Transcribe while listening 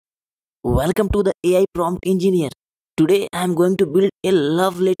Welcome to the AI prompt engineer. Today I am going to build a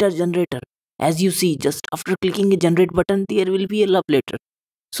love letter generator. As you see, just after clicking a generate button, there will be a love letter.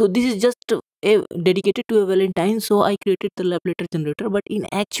 So this is just a dedicated to a Valentine. So I created the love letter generator. But in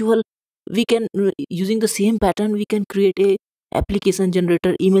actual, we can using the same pattern we can create a application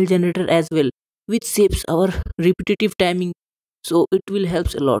generator, email generator as well, which saves our repetitive timing. So it will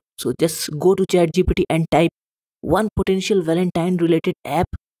helps a lot. So just go to ChatGPT and type one potential Valentine related app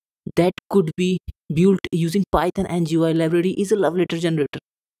that could be built using Python and GUI library is a love letter generator.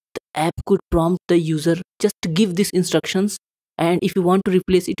 The app could prompt the user just to give these instructions, and if you want to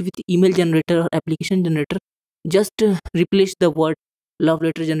replace it with email generator or application generator, just replace the word love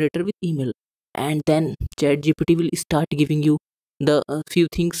letter generator with email, and then ChatGPT will start giving you the few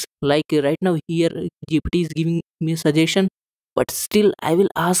things like right now here GPT is giving me a suggestion, but still I will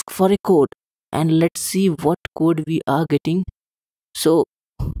ask for a code and let's see what code we are getting. So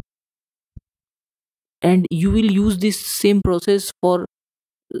and you will use this same process for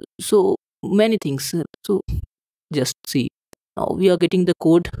so many things. So just see, now we are getting the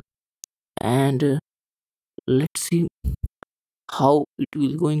code, and let's see how it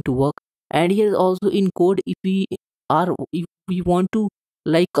will going to work. And here also in code, if we want to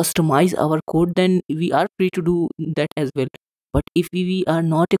like customize our code, then we are free to do that as well. But if we are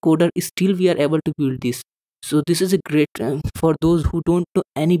not a coder, still we are able to build this. So this is a great for those who don't know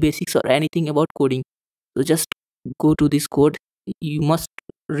any basics or anything about coding. So just go to this code. You must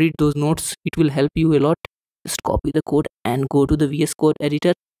read those notes. It will help you a lot. Just copy the code and go to the VS Code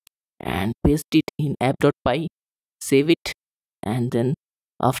editor and paste it in app.py. Save it, and then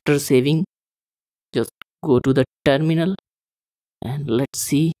after saving, just go to the terminal and let's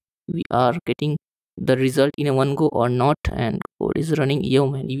see we are getting the result in a one go or not. And code is running. Yo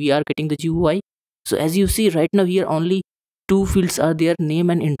man, we are getting the GUI. So as you see right now here, only two fields are there, name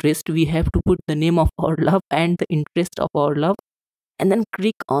and interest. We have to put the name of our love and the interest of our love, and then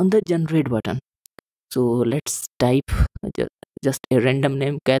click on the generate button. So let's type just a random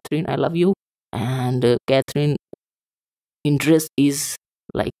name, Catherine, I love you. And Catherine interest is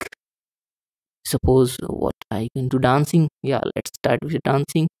like, suppose what I can do, dancing. Yeah, let's start with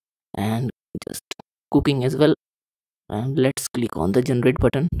dancing and just cooking as well. And let's click on the generate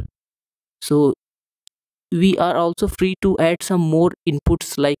button. So we are also free to add some more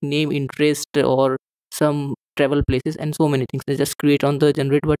inputs like name, interest, or some travel places and so many things. Just create on the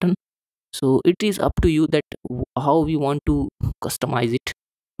generate button. So it is up to you that how we want to customize it.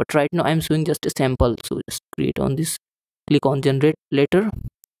 But right now I'm showing just a sample. So just create on this, click on generate later,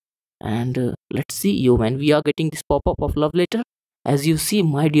 and let's see. Yo man, we are getting this pop-up of love letter. As you see,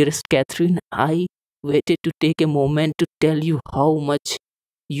 my dearest Catherine, I waited to take a moment to tell you how much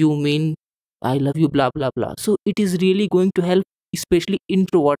you mean, I love you, blah blah blah. So it is really going to help, especially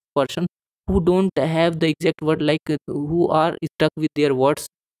introvert person who don't have the exact word, like who are stuck with their words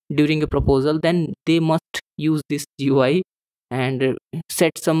during a proposal. Then they must use this GUI and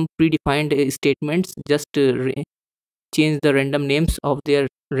set some predefined statements. Just change the random names of their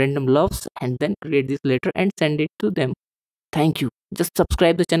random loves and then create this letter and send it to them. Thank you. Just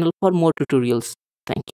subscribe the channel for more tutorials. Thank you.